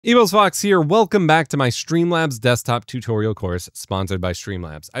EposVox here. Welcome back to my Streamlabs desktop tutorial course sponsored by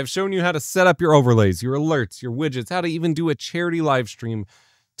Streamlabs. I've shown you how to set up your overlays, your alerts, your widgets, how to even do a charity live stream.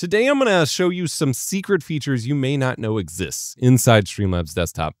 Today I'm going to show you some secret features you may not know exists inside Streamlabs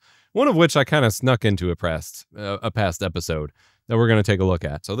desktop, one of which I kind of snuck into a past episode that we're going to take a look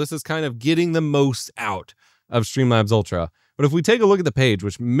at. So this is kind of getting the most out of Streamlabs Ultra. But if we take a look at the page,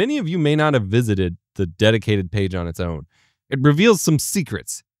 which many of you may not have visited the dedicated page on its own, it reveals some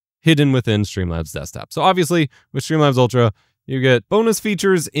secrets hidden within Streamlabs Desktop. So obviously, with Streamlabs Ultra, you get bonus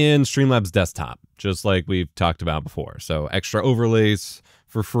features in Streamlabs Desktop, just like we've talked about before. So extra overlays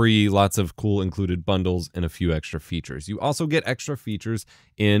for free, lots of cool included bundles, and a few extra features. You also get extra features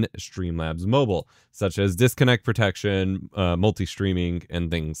in Streamlabs Mobile, such as disconnect protection, multi-streaming,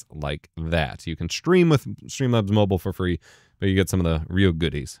 and things like that. You can stream with Streamlabs Mobile for free, but you get some of the real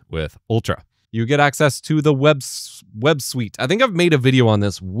goodies with Ultra. You get access to the web suite. I think I've made a video on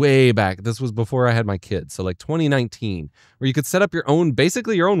this way back. This was before I had my kids, so like 2019, where you could set up your own,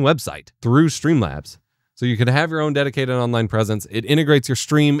 basically your own website through Streamlabs. So you could have your own dedicated online presence. It integrates your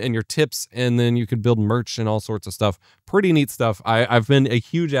stream and your tips, and then you could build merch and all sorts of stuff. Pretty neat stuff. I've been a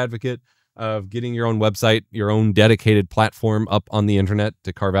huge advocate of getting your own website, your own dedicated platform up on the internet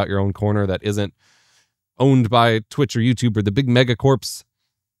to carve out your own corner that isn't owned by Twitch or YouTube or the big megacorps.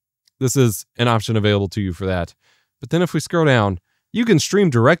 This is an option available to you for that. But then if we scroll down, you can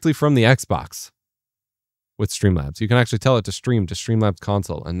stream directly from the Xbox with Streamlabs. You can actually tell it to stream to Streamlabs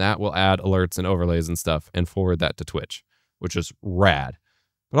console, and that will add alerts and overlays and stuff and forward that to Twitch, which is rad.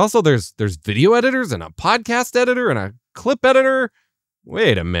 But also there's video editors and a podcast editor and a clip editor.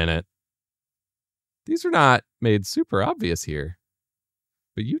 Wait a minute. These are not made super obvious here.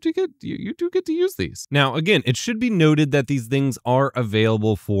 But you do get to use these. Now, again, it should be noted that these things are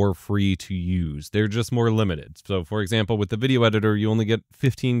available for free to use. They're just more limited. So, for example, with the video editor, you only get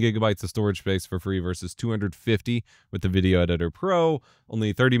 15 gigabytes of storage space for free versus 250 with the Video Editor Pro.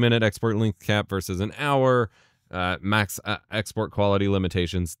 Only 30-minute export length cap versus an hour. Max export quality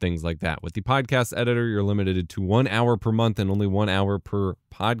limitations, things like that. With the podcast editor, you're limited to 1 hour per month and only 1 hour per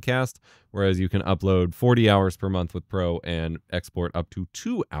podcast, whereas you can upload 40 hours per month with Pro and export up to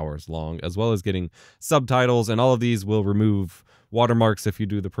 2 hours long, as well as getting subtitles, and all of these will remove watermarks if you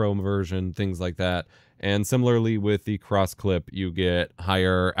do the Pro version, things like that. And similarly with the cross clip, you get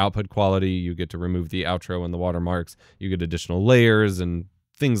higher output quality, you get to remove the outro and the watermarks, you get additional layers and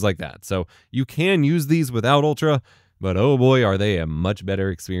things like that. So you can use these without Ultra, but oh boy, are they a much better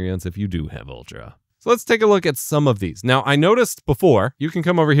experience if you do have Ultra. So let's take a look at some of these. Now, I noticed before, you can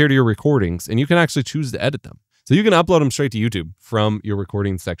come over here to your recordings and you can actually choose to edit them. So you can upload them straight to YouTube from your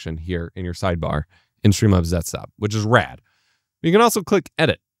recording section here in your sidebar in Streamlabs Desktop, which is rad. You can also click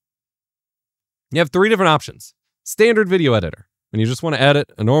Edit. You have 3 different options. Standard video editor, when you just want to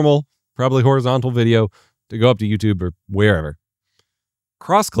edit a normal, probably horizontal video to go up to YouTube or wherever.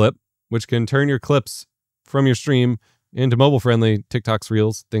 Cross clip, which can turn your clips from your stream into mobile-friendly TikToks,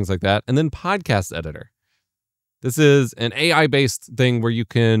 Reels, things like that. And then podcast editor. This is an AI-based thing where you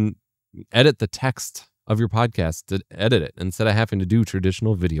can edit the text of your podcast to edit it instead of having to do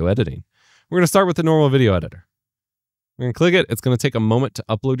traditional video editing. We're going to start with the normal video editor. We're going to click it. It's going to take a moment to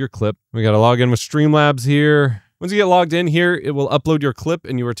upload your clip. We got to log in with Streamlabs here. Once you get logged in here, it will upload your clip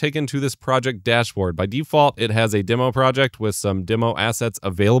and you are taken to this project dashboard. By default, it has a demo project with some demo assets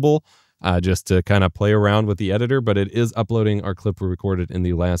available just to kind of play around with the editor, but it is uploading our clip we recorded in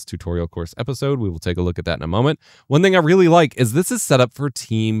the last tutorial course episode. We will take a look at that in a moment. One thing I really like is this is set up for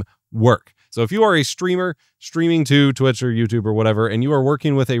team work. So if you are a streamer streaming to Twitch or YouTube or whatever, and you are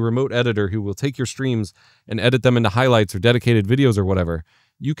working with a remote editor who will take your streams and edit them into highlights or dedicated videos or whatever,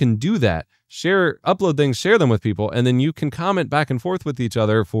 you can do that, upload things, share them with people, and then you can comment back and forth with each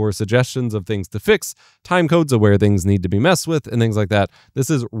other for suggestions of things to fix, time codes of where things need to be messed with, and things like that.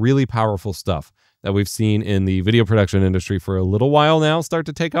 This is really powerful stuff that we've seen in the video production industry for a little while now start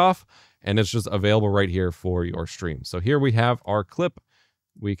to take off, and it's just available right here for your stream. So here we have our clip.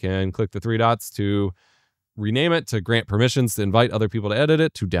 We can click the 3 dots to rename it, to grant permissions, to invite other people to edit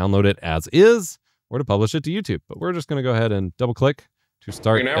it, to download it as is, or to publish it to YouTube. But we're just going to go ahead and double click to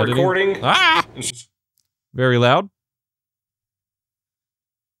start now editing. Recording. Ah! Very loud.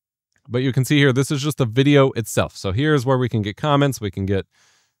 But you can see here, this is just the video itself. So here's where we can get comments, we can get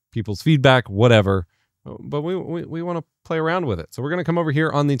people's feedback, whatever. But we want to play around with it. So we're going to come over here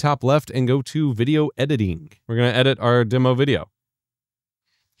on the top left and go to video editing. We're going to edit our demo video.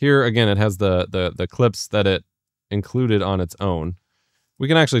 Here, again, it has the clips that it included on its own. We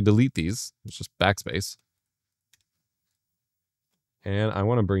can actually delete these. It's just backspace. And I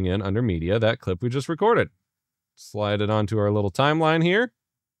want to bring in under media that clip we just recorded. Slide it onto our little timeline here.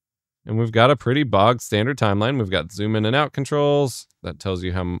 And we've got a pretty bog standard timeline. We've got zoom in and out controls. That tells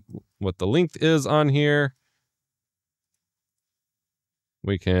you what the length is on here.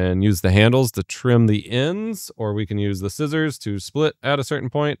 We can use the handles to trim the ends, or we can use the scissors to split at a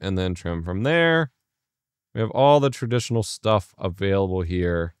certain point and then trim from there. We have all the traditional stuff available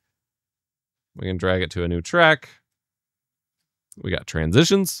here. We can drag it to a new track. We got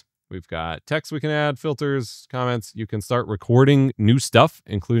transitions. We've got text we can add, filters, comments. You can start recording new stuff,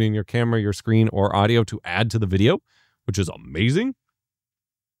 including your camera, your screen, or audio to add to the video, which is amazing.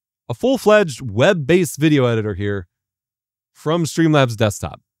 A full-fledged web-based video editor here from Streamlabs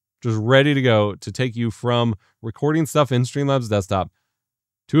Desktop, just ready to go to take you from recording stuff in Streamlabs Desktop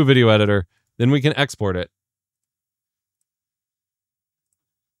to a video editor. Then we can export it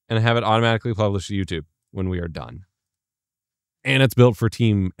and have it automatically published to YouTube when we are done. And it's built for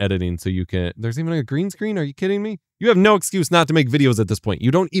team editing, so you can... There's even a green screen? Are you kidding me? You have no excuse not to make videos at this point.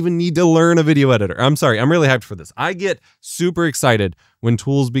 You don't even need to learn a video editor. I'm sorry, I'm really hyped for this. I get super excited when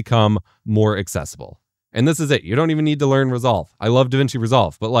tools become more accessible. And this is it. You don't even need to learn Resolve. I love DaVinci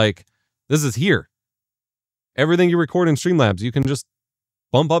Resolve, but like, this is here. Everything you record in Streamlabs, you can just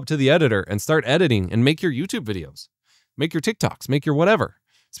bump up to the editor and start editing and make your YouTube videos, make your TikToks, make your whatever.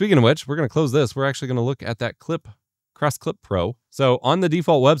 Speaking of which, we're going to close this. We're actually going to look at that clip, Cross Clip Pro. So on the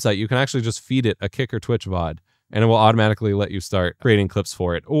default website, you can actually just feed it a Kick or Twitch VOD, and it will automatically let you start creating clips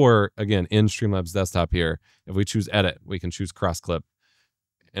for it. Or again, in Streamlabs Desktop here, if we choose edit, we can choose cross clip,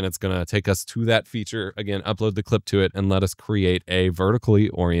 and it's going to take us to that feature. Again, upload the clip to it and let us create a vertically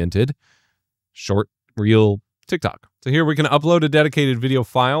oriented short reel TikTok. So here we can upload a dedicated video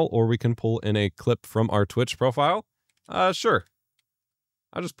file, or we can pull in a clip from our Twitch profile. Sure.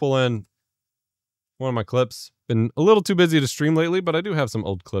 I'll just pull in one of my clips. Been a little too busy to stream lately, but I do have some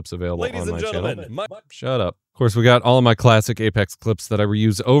old clips available on my channel. Shut up. Of course, we got all of my classic Apex clips that I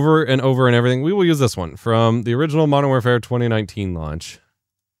reuse over and over and everything. We will use this one from the original Modern Warfare 2019 launch.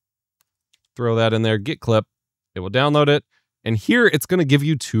 Throw that in there, get clip. It will download it. And here it's going to give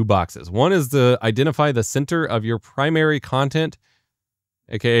you two boxes. One is to identify the center of your primary content,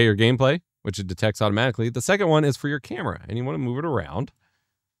 aka your gameplay, which it detects automatically. The second one is for your camera, and you want to move it around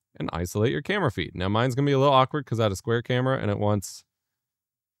and isolate your camera feed. Now mine's going to be a little awkward because I had a square camera and it wants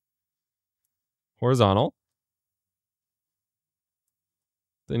horizontal.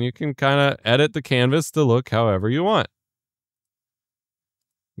 Then you can kind of edit the canvas to look however you want.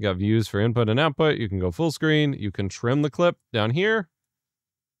 You got views for input and output. You can go full screen. You can trim the clip down here.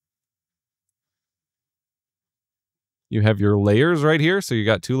 You have your layers right here. So you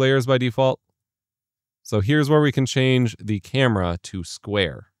got 2 layers by default. So here's where we can change the camera to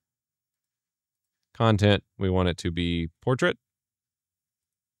square. Content, we want it to be portrait.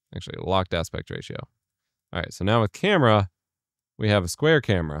 Actually, locked aspect ratio. All right, so now with camera, we have a square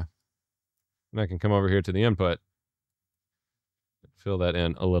camera. And I can come over here to the input. Fill that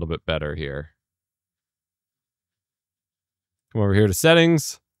in a little bit better here. Come over here to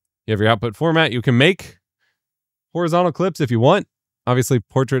settings. You have your output format. You can make horizontal clips if you want. Obviously,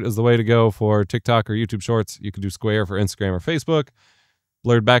 portrait is the way to go for TikTok or YouTube Shorts. You can do square for Instagram or Facebook.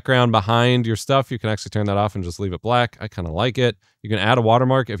 Blurred background behind your stuff, you can actually turn that off and just leave it black. I kind of like it. You can add a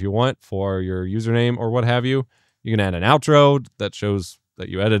watermark if you want for your username or what have you. You can add an outro that shows that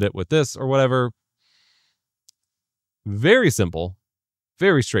you edit it with this or whatever. Very simple,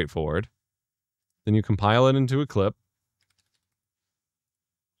 very straightforward. Then you compile it into a clip.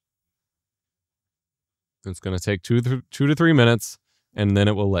 It's going to take 2 to 3 minutes, and then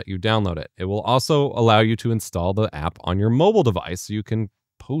it will let you download it. It will also allow you to install the app on your mobile device so you can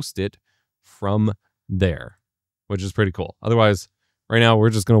post it from there, which is pretty cool. Otherwise, right now, we're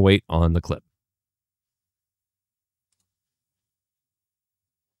just going to wait on the clip.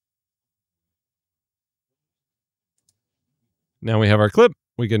 Now we have our clip.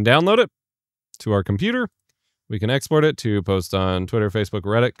 We can download it to our computer. We can export it to post on Twitter, Facebook,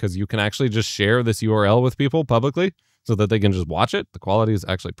 Reddit, because you can actually just share this URL with people publicly so that they can just watch it. The quality is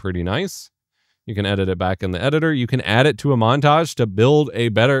actually pretty nice. You can edit it back in the editor. You can add it to a montage to build a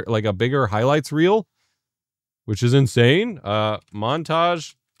better, like a bigger highlights reel, which is insane.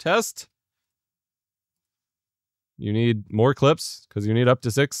 Montage test. You need more clips because you need up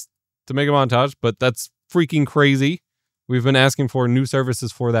to 6 to make a montage, but that's freaking crazy. We've been asking for new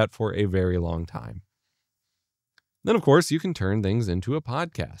services for that for a very long time. Then, of course, you can turn things into a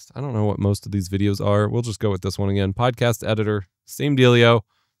podcast. I don't know what most of these videos are. We'll just go with this one again. Podcast editor, same dealio.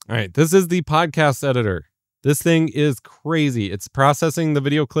 All right, this is the podcast editor. This thing is crazy. It's processing the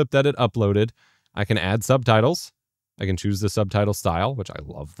video clip that it uploaded. I can add subtitles. I can choose the subtitle style, which I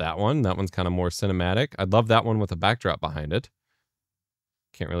love that one. That one's kind of more cinematic. I love that one with a backdrop behind it.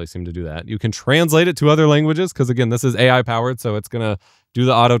 Can't really seem to do that. You can translate it to other languages because, again, this is AI powered, so it's going to do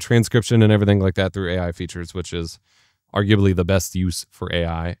the auto transcription and everything like that through AI features, which is arguably the best use for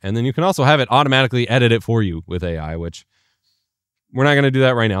AI. And then you can also have it automatically edit it for you with AI, which we're not going to do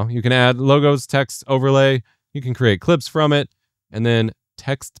that right now. You can add logos, text, overlay. You can create clips from it, and then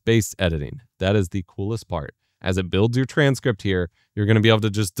text-based editing. That is the coolest part. As it builds your transcript here, you're going to be able to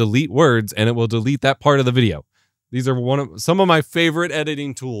just delete words, and it will delete that part of the video. These are some of my favorite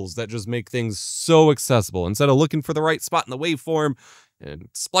editing tools that just make things so accessible. Instead of looking for the right spot in the waveform and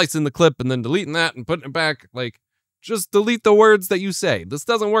splicing the clip and then deleting that and putting it back, like, just delete the words that you say. This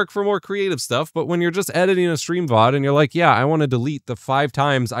doesn't work for more creative stuff, but when you're just editing a stream VOD and you're like, yeah, I want to delete the 5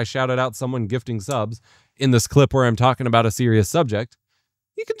 times I shouted out someone gifting subs in this clip where I'm talking about a serious subject,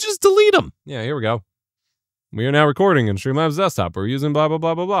 you can just delete them. Yeah, here we go. We are now recording in Streamlabs Desktop. We're using blah, blah,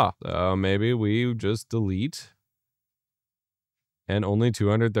 blah, blah, blah. Maybe we just delete and only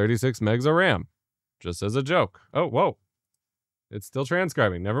 236 megs of RAM, just as a joke. Oh, whoa. It's still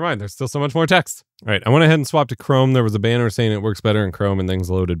transcribing. Never mind. There's still so much more text. All right. I went ahead and swapped to Chrome. There was a banner saying it works better in Chrome and things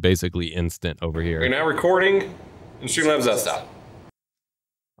loaded basically instant over here. We're now recording in Streamlabs Desktop.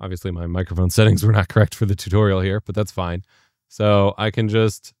 Obviously, my microphone settings were not correct for the tutorial here, but that's fine. So I can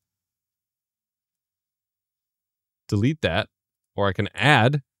just delete that, or I can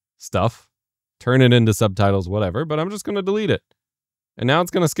add stuff, turn it into subtitles, whatever, but I'm just going to delete it. And now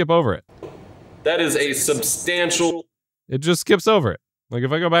it's going to skip over it. That is a substantial... It just skips over it. Like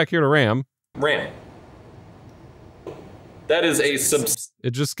if I go back here to RAM. That is a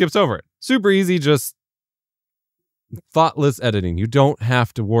It just skips over it. Super easy, just thoughtless editing. You don't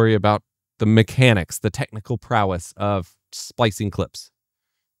have to worry about the mechanics, the technical prowess of splicing clips.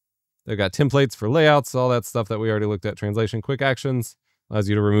 They've got templates for layouts, all that stuff that we already looked at. Translation, quick actions, allows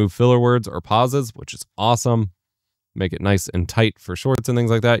you to remove filler words or pauses, which is awesome. Make it nice and tight for shorts and things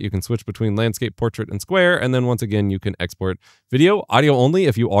like that. You can switch between landscape, portrait, and square. And then once again, you can export video, audio only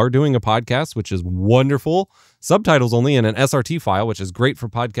if you are doing a podcast, which is wonderful. Subtitles only in an SRT file, which is great for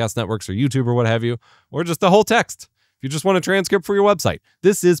podcast networks or YouTube or what have you, or just the whole text. If you just want a transcript for your website,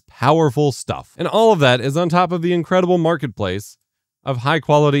 this is powerful stuff. And all of that is on top of the incredible marketplace of high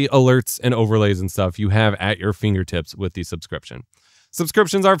quality alerts and overlays and stuff you have at your fingertips with the subscription.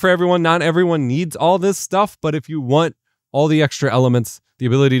 Subscriptions aren't for everyone. Not everyone needs all this stuff, but if you want all the extra elements, the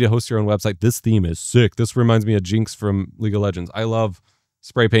ability to host your own website, this theme is sick. This reminds me of Jinx from League of Legends. I love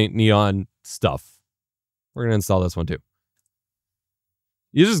spray paint neon stuff. We're going to install this one too.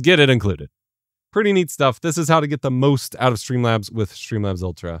 You just get it included. Pretty neat stuff. This is how to get the most out of Streamlabs with Streamlabs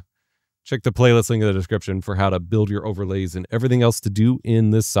Ultra. Check the playlist link in the description for how to build your overlays and everything else to do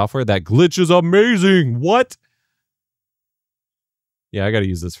in this software. That glitch is amazing. What? Yeah, I got to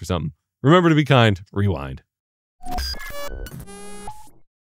use this for something. Remember to be kind. Rewind.